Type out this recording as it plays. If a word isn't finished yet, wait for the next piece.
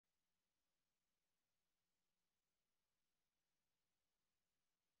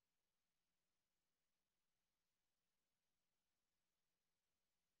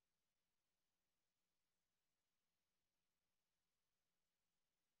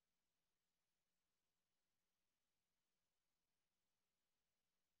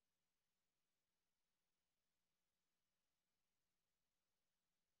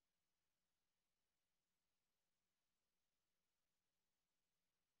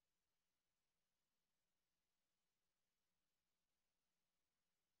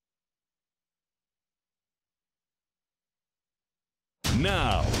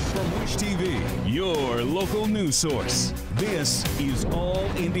Now, from Wish TV, your local news source, this is All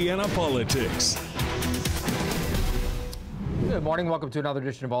Indiana Politics. Good morning. Welcome to another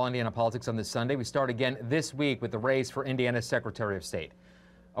edition of All Indiana Politics on this Sunday. We start again this week with the race for Indiana's Secretary of State.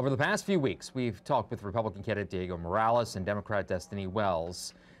 Over the past few weeks, we've talked with Republican candidate Diego Morales and Democrat Destiny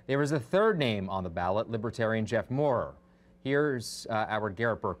Wells. There is a third name on the ballot, Libertarian Jeff Maurer. Here's our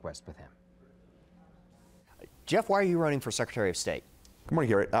Garrett Berquist with him. Jeff, why are you running for Secretary of State? Good morning,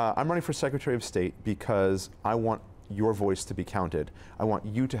 Garrett. I'm running for Secretary of State because I want your voice to be counted. I want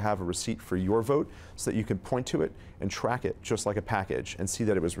you to have a receipt for your vote so that you can point to it and track it just like a package and see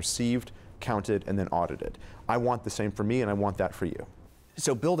that it was received, counted, and then audited. I want the same for me, and I want that for you.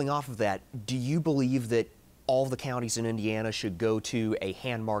 So building off of that, do you believe that all of the counties in Indiana should go to a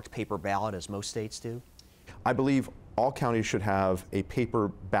hand-marked paper ballot as most states do? I believe all counties should have a paper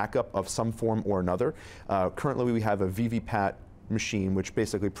backup of some form or another. Currently, we have a VVPAT machine, which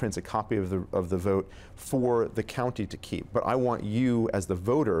basically prints a copy of the vote for the county to keep. But I want you, as the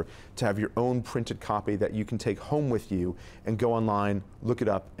voter, to have your own printed copy that you can take home with you and go online, look it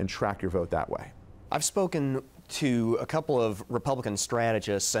up, and track your vote that way. I've spoken to a couple of Republican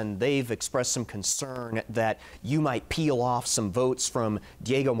strategists, and they've expressed some concern that you might peel off some votes from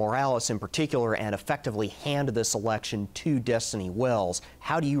Diego Morales in particular and effectively hand this election to Destiny Wells.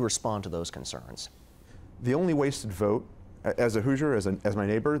 How do you respond to those concerns? The only wasted vote, as a Hoosier, as my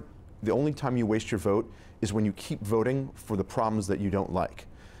neighbor, the only time you waste your vote is when you keep voting for the problems that you don't like.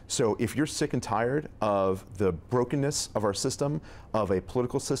 So if you're sick and tired of the brokenness of our system, of a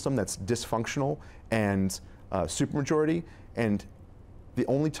political system that's dysfunctional and supermajority, and the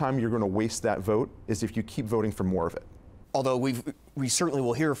only time you're going to waste that vote is if you keep voting for more of it. Although we certainly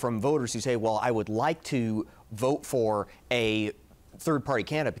will hear from voters who say, well, I would like to vote for a third-party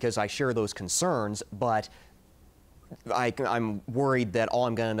candidate because I share those concerns, but I'm worried that all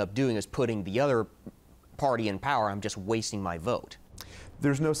I'm going to end up doing is putting the other party in power. I'm just wasting my vote.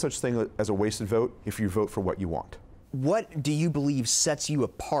 There's no such thing as a wasted vote if you vote for what you want. What do you believe sets you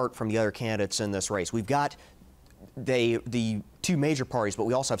apart from the other candidates in this race? We've got the two major parties, but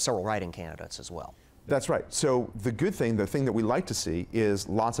we also have several write-in candidates as well. That's right. So the good thing, the thing that we like to see is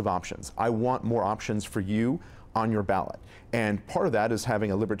lots of options. I want more options for you on your ballot. And part of that is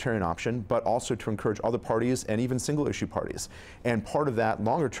having a libertarian option, but also to encourage other parties and even single issue parties. And part of that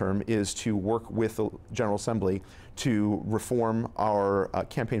longer term is to work with the General Assembly to reform our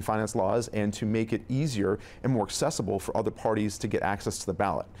campaign finance laws and to make it easier and more accessible for other parties to get access to the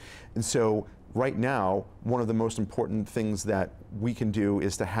ballot. And so right now, one of the most important things that we can do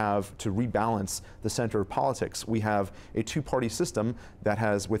is to rebalance the center of politics. We have a two-party system that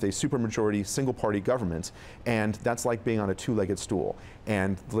has, with a supermajority single-party government, and that's like being on a two-legged stool.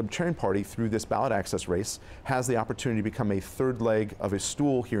 And the Libertarian Party, through this ballot access race, has the opportunity to become a third leg of a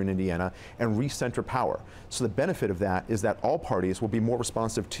stool here in Indiana and recenter power. So the benefit of that is that all parties will be more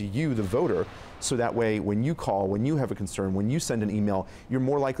responsive to you, the voter, so that way when you call, when you have a concern, when you send an email, you're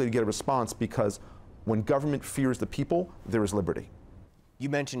more likely to get a response, because when government fears the people, there is liberty. You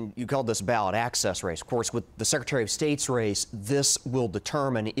mentioned, you called this ballot access race. Of course, with the Secretary of State's race, this will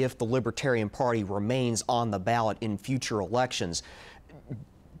determine if the Libertarian Party remains on the ballot in future elections.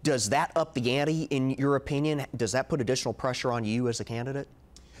 Does that up the ante, in your opinion? Does that put additional pressure on you as a candidate?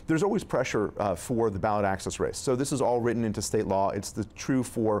 There's always pressure for the ballot access race. So this is all written into state law. It's true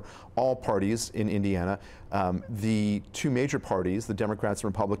for all parties in Indiana. The two major parties, the Democrats and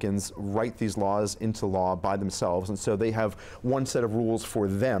Republicans, write these laws into law by themselves. And so they have one set of rules for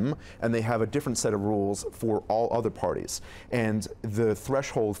them, and they have a different set of rules for all other parties. And the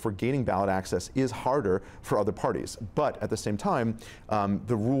threshold for gaining ballot access is harder for other parties. But at the same time,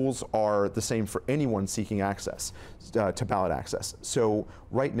 the rules are the same for anyone seeking access to ballot access. So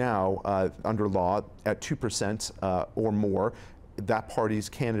right now, under law, at 2% or more, that party's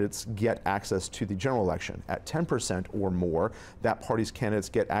candidates get access to the general election. At 10% or more, that party's candidates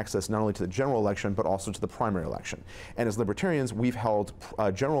get access not only to the general election, but also to the primary election. And as Libertarians, we've held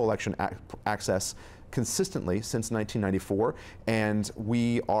general election access consistently since 1994, and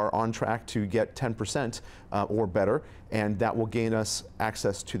we are on track to get 10% or better, and that will gain us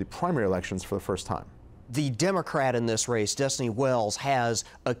access to the primary elections for the first time. The Democrat in this race, Destiny Wells, has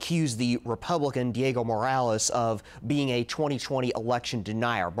accused the Republican Diego Morales of being a 2020 election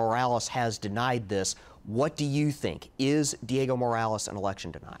denier. Morales has denied this. What do you think? Is Diego Morales an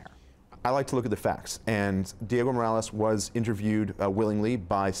election denier? I like to look at the facts, and Diego Morales was interviewed willingly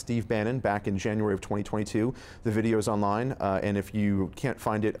by Steve Bannon back in January of 2022. The video is online, and if you can't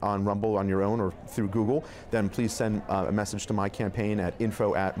find it on Rumble on your own or through Google, then please send a message to my campaign at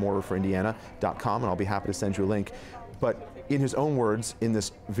info@moreforindiana.com, and I'll be happy to send you a link. But In his own words, in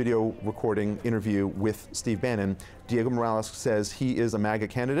this video recording interview with Steve Bannon, Diego Morales says he is a MAGA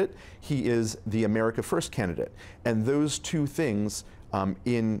candidate, he is the America First candidate. And those two things,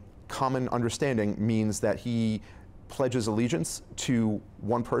 in common understanding, means that he pledges allegiance to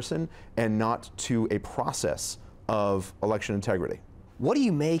one person and not to a process of election integrity. What do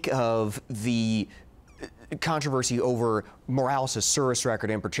you make of the controversy over Morales' service record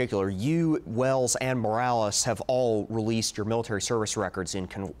in particular? You, Wells, and Morales have all released your military service records in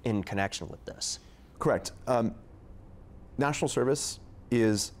connection with this. Correct. National service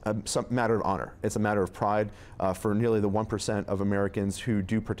is a matter of honor. It's a matter of pride for nearly the 1% of Americans who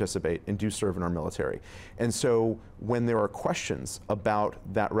do participate and do serve in our military. And so when there are questions about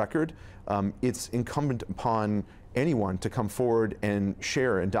that record, it's incumbent upon anyone to come forward and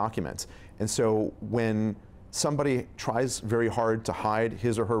share and document. And so when somebody tries very hard to hide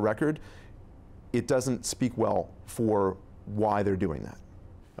his or her record, it doesn't speak well for why they're doing that.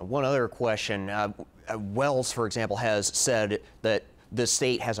 One other question. Wells, for example, has said that the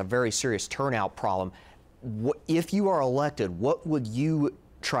state has a very serious turnout problem. If you are elected, what would you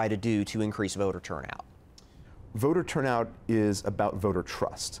try to do to increase voter turnout? Voter turnout is about voter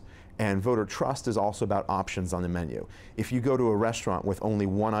trust. And voter trust is also about options on the menu. If you go to a restaurant with only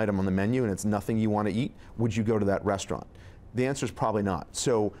one item on the menu and it's nothing you want to eat, would you go to that restaurant? The answer is probably not.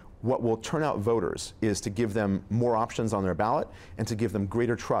 So what will turn out voters is to give them more options on their ballot and to give them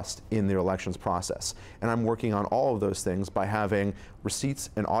greater trust in their elections process. And I'm working on all of those things by having receipts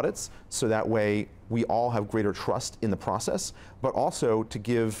and audits, so that way we all have greater trust in the process, but also to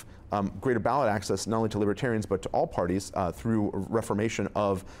give greater ballot access not only to libertarians but to all parties through reformation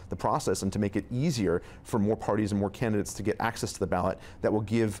of the process, and to make it easier for more parties and more candidates to get access to the ballot that will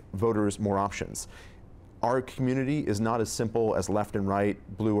give voters more options. Our community is not as simple as left and right,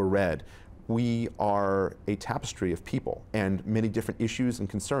 blue or red. We are a tapestry of people and many different issues and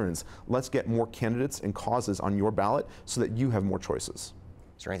concerns. Let's get more candidates and causes on your ballot so that you have more choices.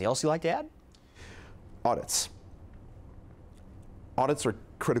 Is there anything else you'd like to add? Audits. Audits are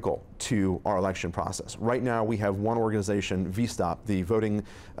critical to our election process. Right now we have one organization, VSTOP, the Voting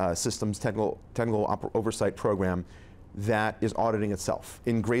Systems Technical Oversight Program, that is auditing itself.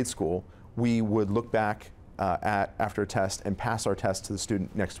 In grade school, we would look back after a test and pass our test to the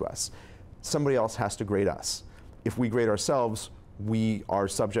student next to us. Somebody else has to grade us. If we grade ourselves, we are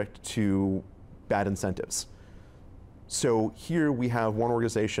subject to bad incentives. So here we have one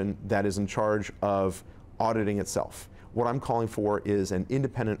organization that is in charge of auditing itself. What I'm calling for is an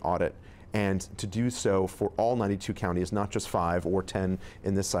independent audit, and to do so for all 92 counties, not just 5 or 10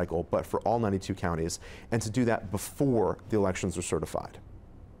 in this cycle, but for all 92 counties, and to do that before the elections are certified.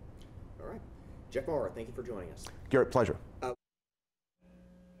 All right. Jeff Maurer, thank you for joining us. Garrett, pleasure.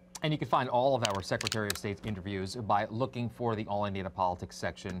 And you can find all of our Secretary of State's interviews by looking for the All Indiana Politics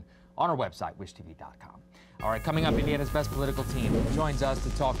section on our website, wishtv.com. All right, coming up, Indiana's best political team joins us to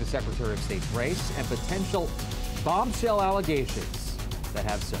talk the Secretary of State's race and potential bombshell allegations that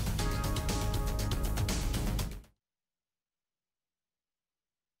have surfaced.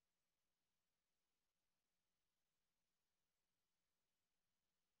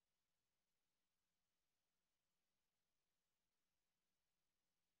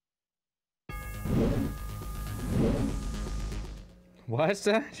 What's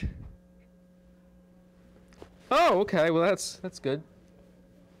that? Oh, okay. Well, that's good.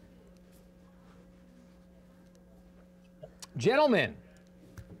 Gentlemen,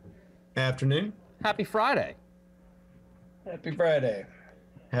 Afternoon. happy Friday. Happy Friday.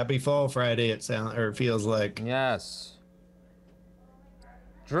 Happy Fall Friday. It feels like. Yes.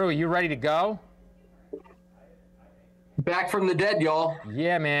 Drew, you ready to go? Back from the dead, y'all.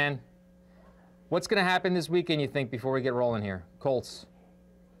 Yeah, man. What's going to happen this weekend, you think, before we get rolling here? Colts.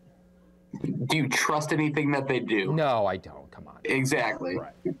 Do you trust anything that they do? No, I don't. Come on. Exactly.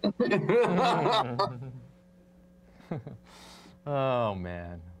 Right. Oh,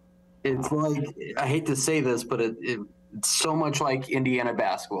 man. It's like, I hate to say this, but it's so much like Indiana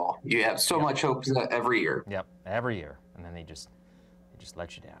basketball. You have so much hope every year. Yep, every year. And then they just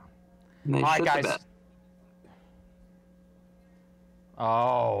let you down. And they All right, shit the guys. bed.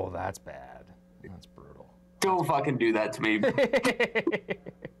 Oh, that's bad. That's brutal. Don't fucking do that to me.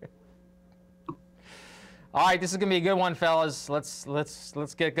 All right, this is gonna be a good one, fellas.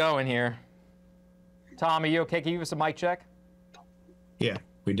 Let's get going here. Tom, are you okay? Can you give us a mic check? Yeah,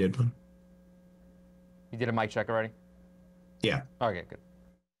 we did one. You did a mic check already? Yeah. Okay, good.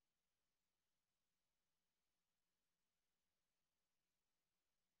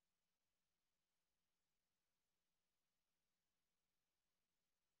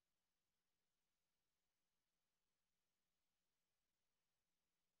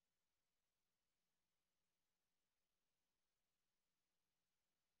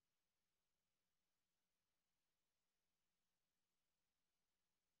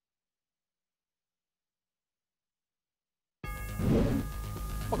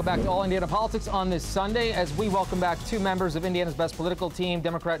 Welcome back to All Indiana Politics on this Sunday as we welcome back two members of Indiana's best political team,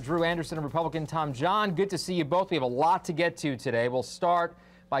 Democrat Drew Anderson and Republican Tom John. Good to see you both. We have a lot to get to today. We'll start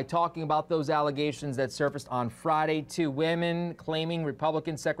by talking about those allegations that surfaced on Friday. Two women claiming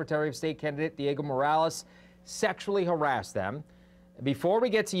Republican Secretary of State candidate Diego Morales sexually harassed them. Before we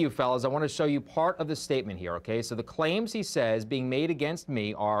get to you fellas, I want to show you part of the statement here, okay? So the claims he says being made against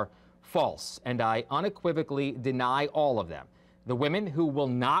me are false, and I unequivocally deny all of them. The women who will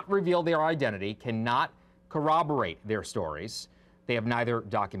not reveal their identity cannot corroborate their stories. They have neither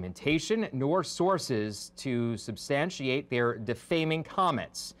documentation nor sources to substantiate their defaming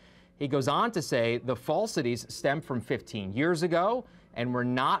comments. He goes on to say the falsities stem from 15 years ago and were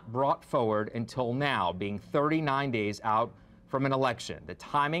not brought forward until now, being 39 days out from an election. The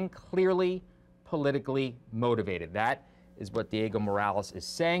timing clearly politically motivated. That is what Diego Morales is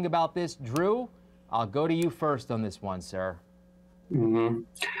saying about this. Drew, I'll go to you first on this one, sir.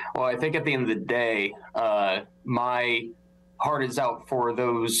 Well, I think at the end of the day, my heart is out for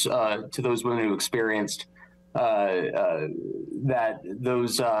those to those women who experienced those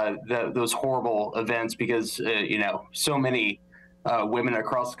horrible events, because you know, so many women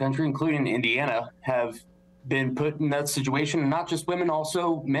across the country, including Indiana, have been put in that situation, and not just women,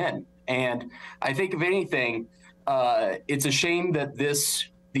 also men. And I think, if anything, it's a shame that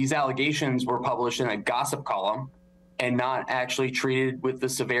these allegations were published in a gossip column and not actually treated with the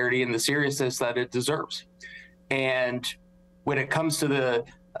severity and the seriousness that it deserves. And when it comes to the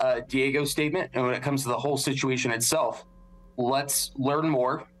Diego statement, and when it comes to the whole situation itself, let's learn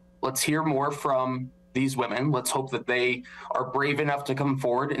more. Let's hear more from these women. Let's hope that they are brave enough to come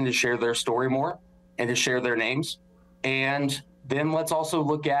forward and to share their story more and to share their names. And then let's also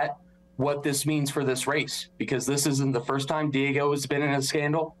look at what this means for this race, because this isn't the first time Diego has been in a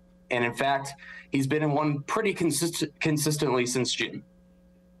scandal. And in fact, he's been in one pretty consistently since June.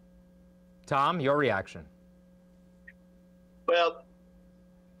 Tom, your reaction? Well,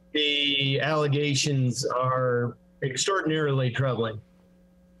 the allegations are extraordinarily troubling.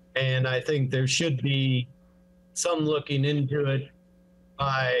 And I think there should be some looking into it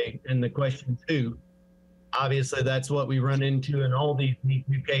and the question too. Obviously, that's what we run into in all these new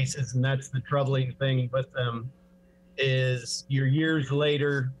cases. And that's the troubling thing with them, is you're years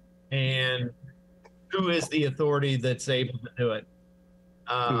later, and who is the authority that's able to do it?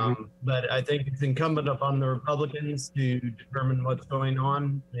 But I think it's incumbent upon the Republicans to determine what's going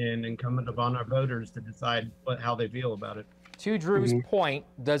on, and incumbent upon our voters to decide how they feel about it. To Drew's point,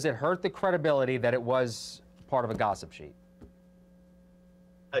 does it hurt the credibility that it was part of a gossip sheet?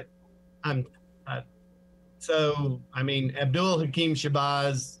 I mean, Abdul Hakim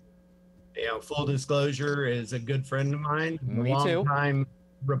Shabazz, full disclosure, is a good friend of mine. Me too. Long-time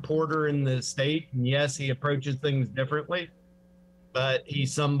reporter in the state, and yes, he approaches things differently, but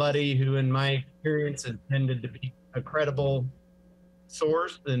he's somebody who, in my experience, has tended to be a credible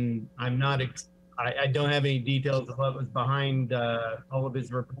source. And I don't have any details of what was behind all of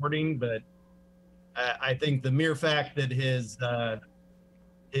his reporting, but I think the mere fact that his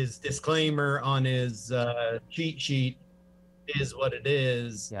disclaimer on his cheat sheet is what it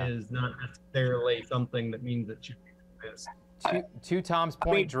is not necessarily something that means it should be dismissed. To Tom's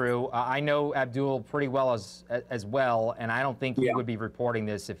point, Drew, I know Abdul pretty well as well, and I don't think he would be reporting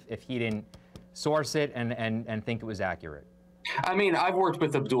this if he didn't source it and think it was accurate. I mean, I've worked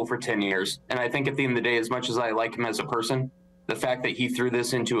with Abdul for 10 years, and I think at the end of the day, as much as I like him as a person, the fact that he threw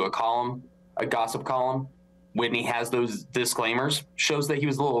this into a column, a gossip column, when he has those disclaimers, shows that he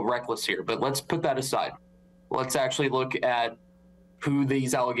was a little reckless here. But let's put that aside. Let's actually look at who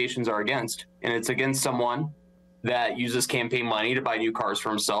these allegations are against. And it's against someone that uses campaign money to buy new cars for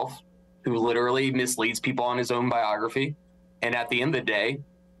himself, who literally misleads people on his own biography, and at the end of the day,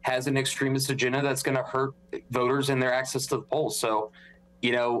 has an extremist agenda that's going to hurt voters and their access to the polls. So,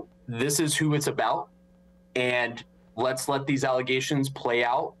 this is who it's about. And let's let these allegations play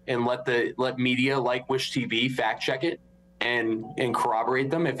out, and let media like Wish TV fact check it and corroborate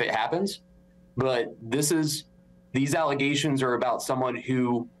them if it happens. But these allegations are about someone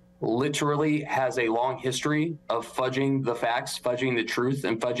who literally has a long history of fudging the facts, fudging the truth,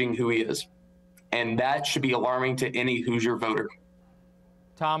 and fudging who he is. And that should be alarming to any Hoosier voter.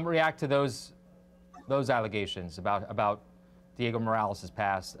 Tom, react to those allegations about Diego Morales'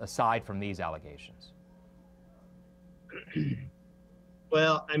 past, aside from these allegations.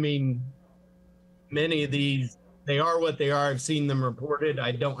 Well, I mean, many of these, they are what they are. I've seen them reported.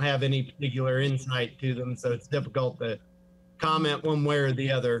 I don't have any particular insight to them, so it's difficult to comment one way or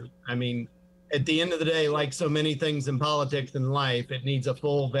the other. I mean, at the end of the day, like so many things in politics and life, it needs a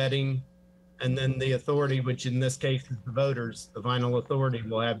full vetting and then the authority, which in this case is the voters, the final authority,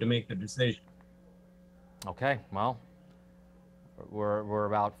 will have to make the decision. Okay, well, we're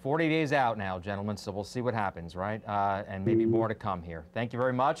about 40 days out now, gentlemen, so we'll see what happens, right? And maybe more to come here. Thank you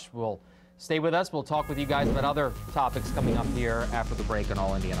very much. We'll stay with us. We'll talk with you guys about other topics coming up here after the break on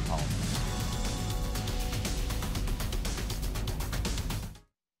All Indiana Politics.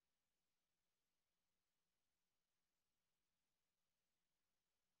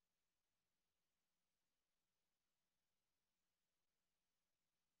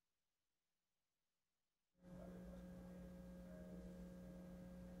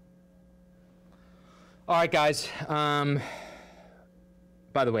 All right, guys. By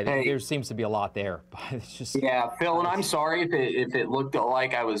the way, there seems to be a lot there. It's just, yeah, Phil, and I'm sorry if it looked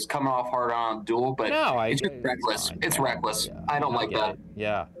like I was coming off hard on Abdul, but it's just reckless. Fine. It's reckless. Yeah, I don't like that.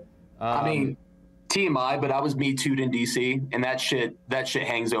 Yeah. I mean, TMI, but I was Me Too'd in DC, and that shit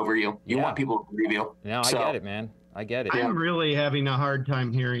hangs over you. You want people to believe you. No, I get it, man. I get it. I'm really having a hard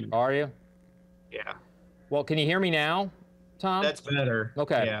time hearing. Are you? Yeah. Well, can you hear me now, Tom? That's better.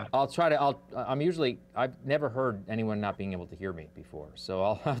 Okay. Yeah. I'll try to. I've never heard anyone not being able to hear me before, so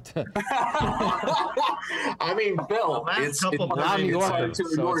I'll have to. I mean, Phil, I'm New Yorker,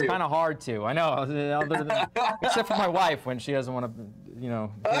 so it's kind of hard to. I know, except for my wife when she doesn't want to, hear me.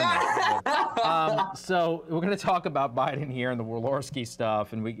 So we're going to talk about Biden here and the Walorski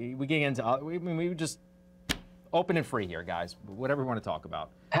stuff, and we get into. We just open and free here, guys. Whatever we want to talk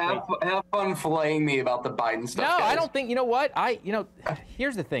about. Have fun filleting me about the Biden stuff. No, guys. I don't think. You know what?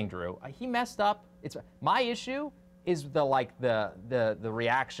 Here's the thing, Drew. He messed up. It's my issue is the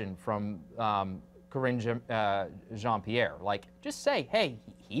reaction from Corinne Jean-Pierre. Like, just say, hey,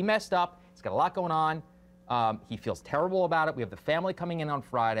 he messed up. He's got a lot going on. He feels terrible about it. We have the family coming in on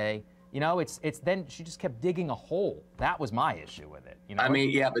Friday. It's then she just kept digging a hole. That was my issue with it. I mean,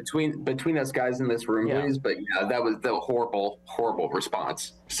 yeah, between us guys in this room, please. But yeah, that was the horrible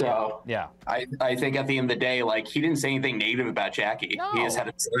response. So yeah. I think at the end of the day, like, he didn't say anything negative about Jackie. No. He just had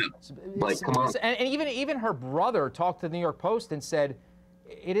a slip. Like, come on. And even her brother talked to the New York Post and said,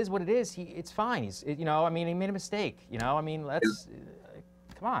 it is what it is. It's fine. He made a mistake. Let's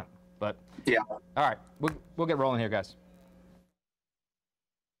come on. But yeah. All right, we'll get rolling here, guys.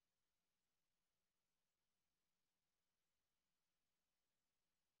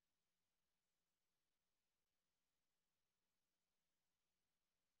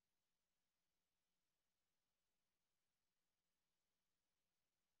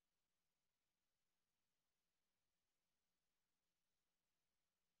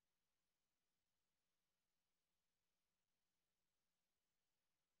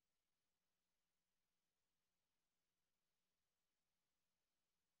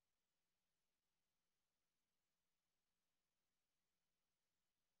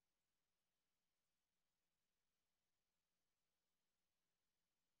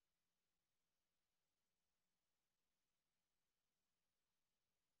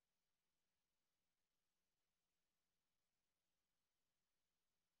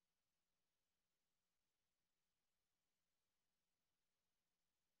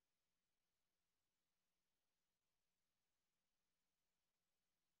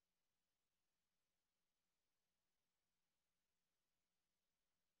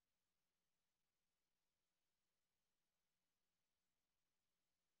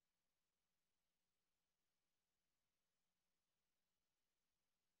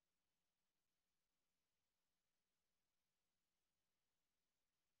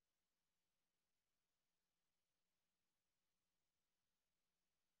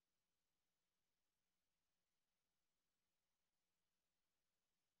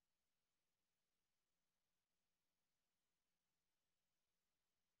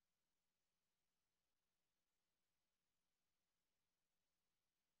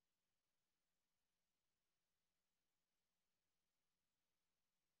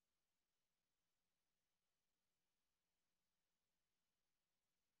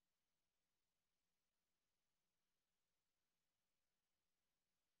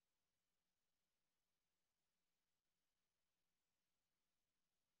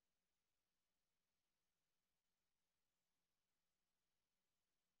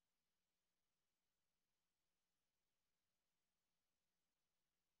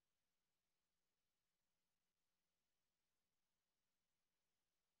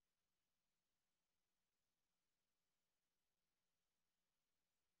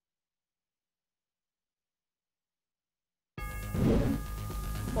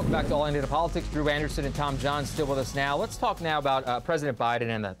 Welcome back to All Indiana Politics. Drew Anderson and Tom John still with us now. Let's talk now about President Biden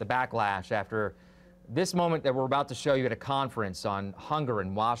and the backlash after this moment that we're about to show you at a conference on hunger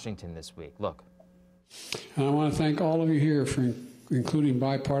in Washington this week. Look. And I want to thank all of you here for including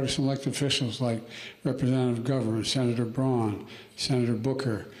bipartisan elected officials like Representative Governor, Senator Braun, Senator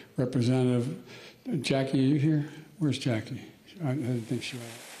Booker, Representative Jackie. Are you here? Where's Jackie? I didn't think she was.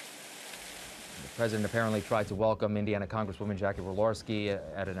 The president apparently tried to welcome Indiana Congresswoman Jackie Walorski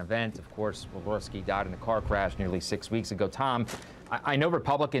at an event. Of course, Walorski died in a car crash nearly 6 weeks ago. Tom, I know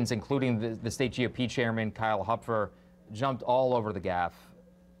Republicans, including the state GOP chairman, Kyle Hupfer, jumped all over the gaffe.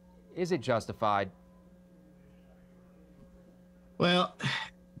 Is it justified? Well,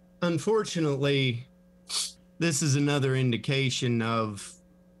 unfortunately, this is another indication of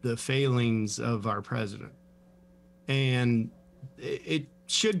the failings of our president. And it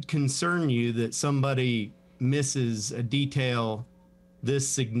should concern you that somebody misses a detail this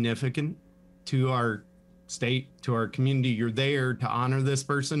significant to our state, to our community. You're there to honor this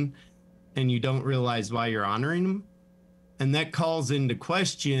person, and you don't realize why you're honoring him. And that calls into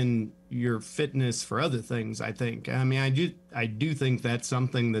question your fitness for other things, I think. I mean, I do think that's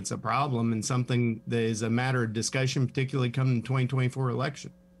something that's a problem and something that is a matter of discussion, particularly coming the 2024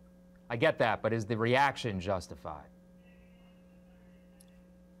 election. I get that, but is the reaction justified?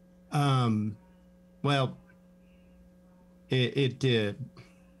 Well, it did.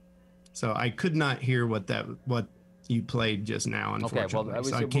 So I could not hear what you played just now, unfortunately. Okay,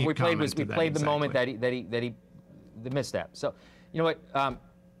 well, so we played the moment that he the misstep. So, you know what,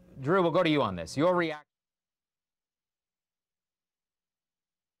 Drew, we'll go to you on this. Your reaction.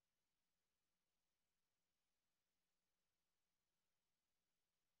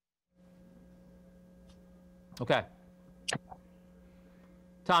 Okay.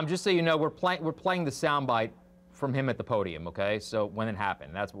 Tom, just so you know, we're playing the soundbite from him at the podium, okay? So when it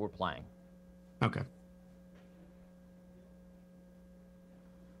happened, that's what we're playing. Okay.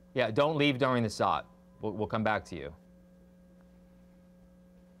 Yeah, don't leave during the shot. We'll come back to you.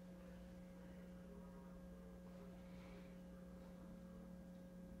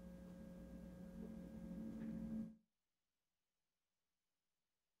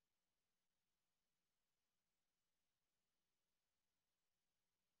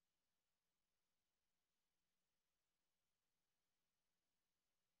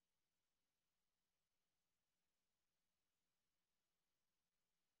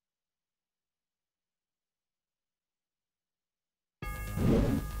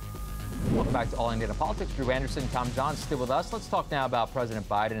 Welcome back to All Indiana Politics. Drew Anderson, Tom John still with us. Let's talk now about President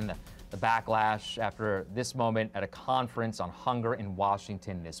Biden and the backlash after this moment at a conference on hunger in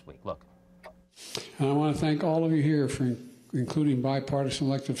Washington this week. Look. And I want to thank all of you here for including bipartisan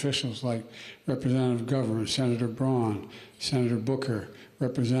elected officials like Representative Governor, Senator Braun, Senator Booker,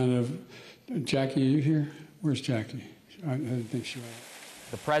 Representative Jackie. Are you here? Where's Jackie? I didn't think she was.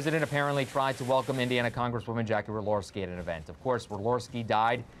 The president apparently tried to welcome Indiana Congresswoman Jackie Walorski at an event. Of course, Walorski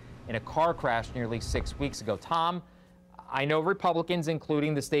died in a car crash nearly 6 weeks ago. Tom, I know Republicans,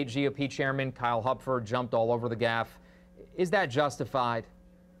 including the state GOP chairman, Kyle Hupfer, jumped all over the gaffe. Is that justified?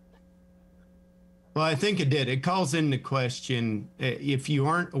 Well, I think it did. It calls into question if you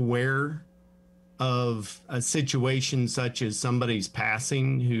aren't aware of a situation such as somebody's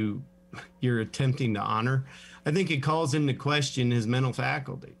passing who you're attempting to honor, I think it calls into question his mental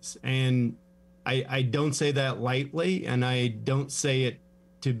faculties. And I don't say that lightly, and I don't say it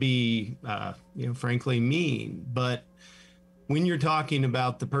to be, frankly mean. But when you're talking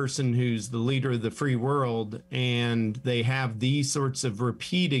about the person who's the leader of the free world and they have these sorts of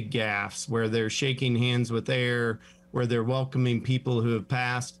repeated gaffes where they're shaking hands with air, where they're welcoming people who have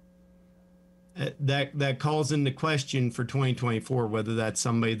passed, that calls into question for 2024 whether that's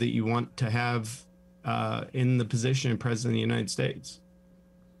somebody that you want to have in the position of President of the United States.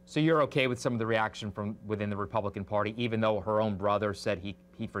 So you're okay with some of the reaction from within the Republican Party, even though her own brother said he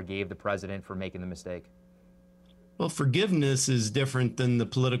forgave the president for making the mistake? Well, forgiveness is different than the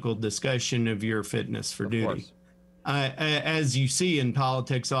political discussion of your fitness for duty. As you see in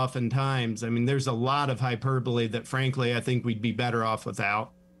politics oftentimes, I mean, there's a lot of hyperbole that, frankly, I think we'd be better off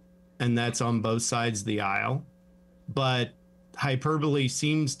without, and that's on both sides of the aisle. But hyperbole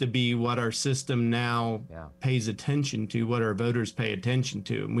seems to be what our system now pays attention to, what our voters pay attention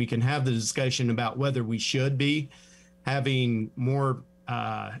to. And we can have the discussion about whether we should be having more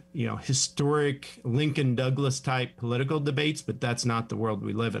historic Lincoln Douglas type political debates, but that's not the world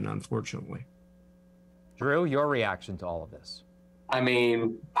we live in, unfortunately. Drew, your reaction to all of this? I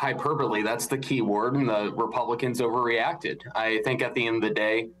mean, hyperbole, that's the key word, and the Republicans overreacted. I think at the end of the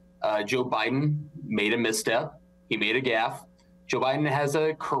day, Joe Biden made a misstep. He made a gaffe. Joe Biden has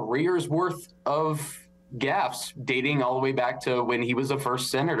a career's worth of gaffes dating all the way back to when he was a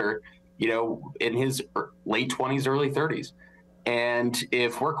first senator. in his late 20s, early 30s. And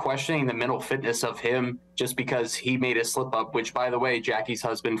if we're questioning the mental fitness of him just because he made a slip up, which, by the way, Jackie's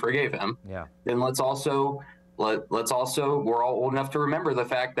husband forgave him, then let's also we're all old enough to remember the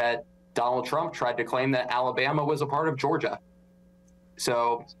fact that Donald Trump tried to claim that Alabama was a part of Georgia.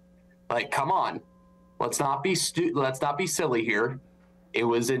 So, come on, let's not be silly here. It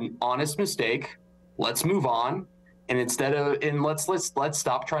was an honest mistake. Let's move on. And let's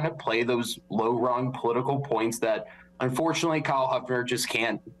stop trying to play those low-rung political points that, unfortunately, Kyle Huffner just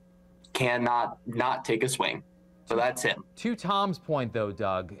cannot not take a swing. So that's him. To Tom's point, though,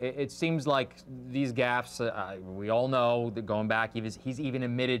 Doug, it seems like these gaffes, we all know that going back, he's even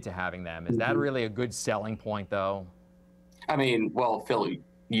admitted to having them. Is that really a good selling point, though? I mean, well, Phil,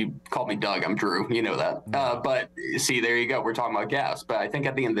 you called me Doug. I'm Drew. You know that. But see, there you go. We're talking about gaffes. But I think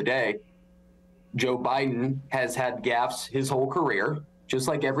at the end of the day, Joe Biden has had gaffes his whole career, just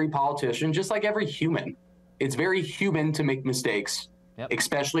like every politician, just like every human. It's very human to make mistakes,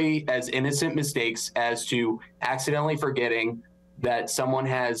 especially as innocent mistakes as to accidentally forgetting that someone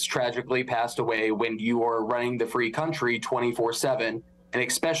has tragically passed away when you are running the free country 24/7, and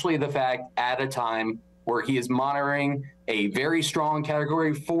especially the fact at a time where he is monitoring a very strong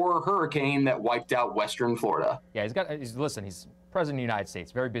Category 4 hurricane that wiped out Western Florida. Yeah, he's President of the United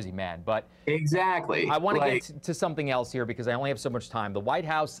States, very busy man. But exactly, I want to get to something else here because I only have so much time. The White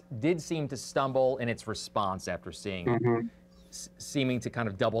House did seem to stumble in its response after seeming to kind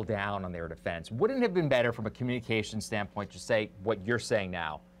of double down on their defense. Wouldn't it have been better from a communication standpoint to say what you're saying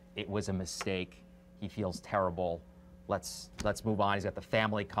now? It was a mistake. He feels terrible. Let's move on. He's got the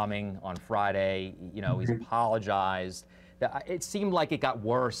family coming on Friday. He's apologized. It seemed like it got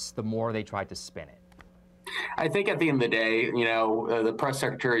worse the more they tried to spin it. I think at the end of the day, the press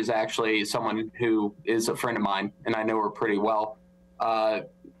secretary is actually someone who is a friend of mine, and I know her pretty well.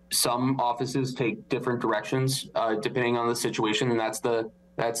 Some offices take different directions depending on the situation, and that's the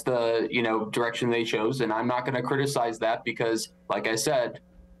direction they chose. And I'm not going to criticize that because, like I said,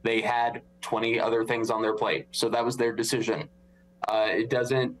 they had 20 other things on their plate, so that was their decision. It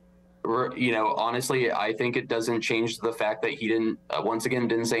doesn't, honestly, I think it doesn't change the fact that he didn't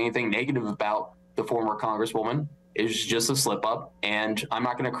say anything negative about the former Congresswoman. Is just a slip up, and I'm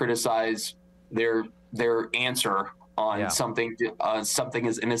not going to criticize their answer on something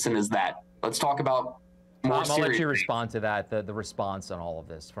as innocent as that. Let's talk about more Tom, I'll let you respond to that, the response on all of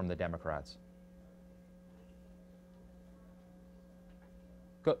this from the Democrats.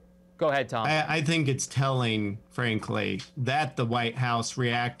 Go ahead, Tom. I think it's telling, frankly, that the White House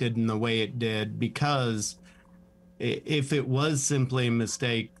reacted in the way it did, because if it was simply a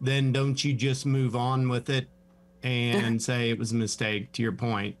mistake, then don't you just move on with it and say it was a mistake, to your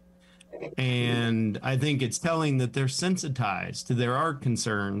point. And I think it's telling that they're sensitized to there are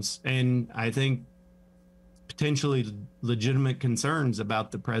concerns, and I think potentially legitimate concerns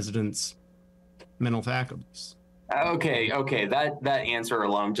about the president's mental faculties. Okay. That answer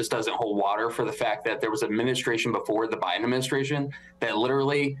alone just doesn't hold water for the fact that there was an administration before the Biden administration that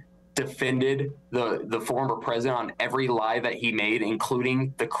literally defended the former president on every lie that he made,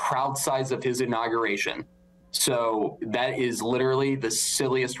 including the crowd size of his inauguration. So that is literally the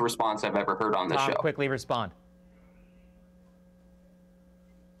silliest response I've ever heard on this show. Quickly respond.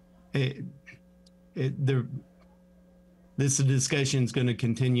 This discussion is going to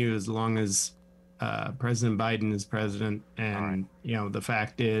continue as long as President Biden is president, and the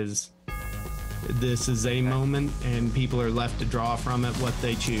fact is, this is a moment, and people are left to draw from it what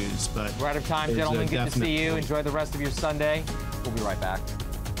they choose. But we're out of time, gentlemen. Good to see you. Enjoy the rest of your Sunday. We'll be right back.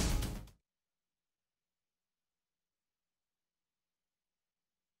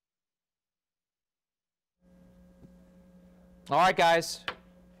 All right, guys.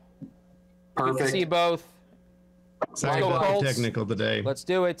 Perfect. Good to see you both. Sorry about the technical today. Let's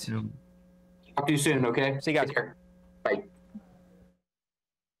do it. Talk to you soon, okay? See you guys. Take care. Bye.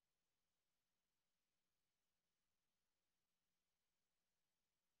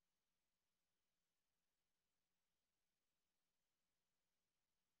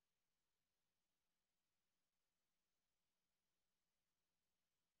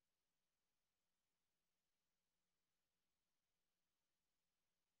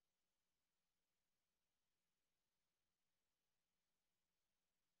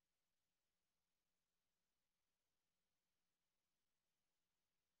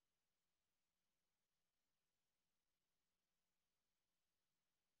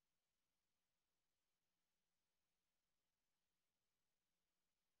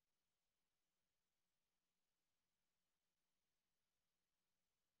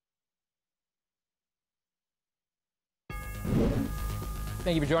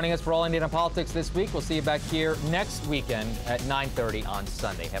 Thank you for joining us for All Indiana Politics this week. We'll see you back here next weekend at 9:30 on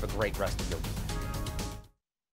Sunday. Have a great rest of your week.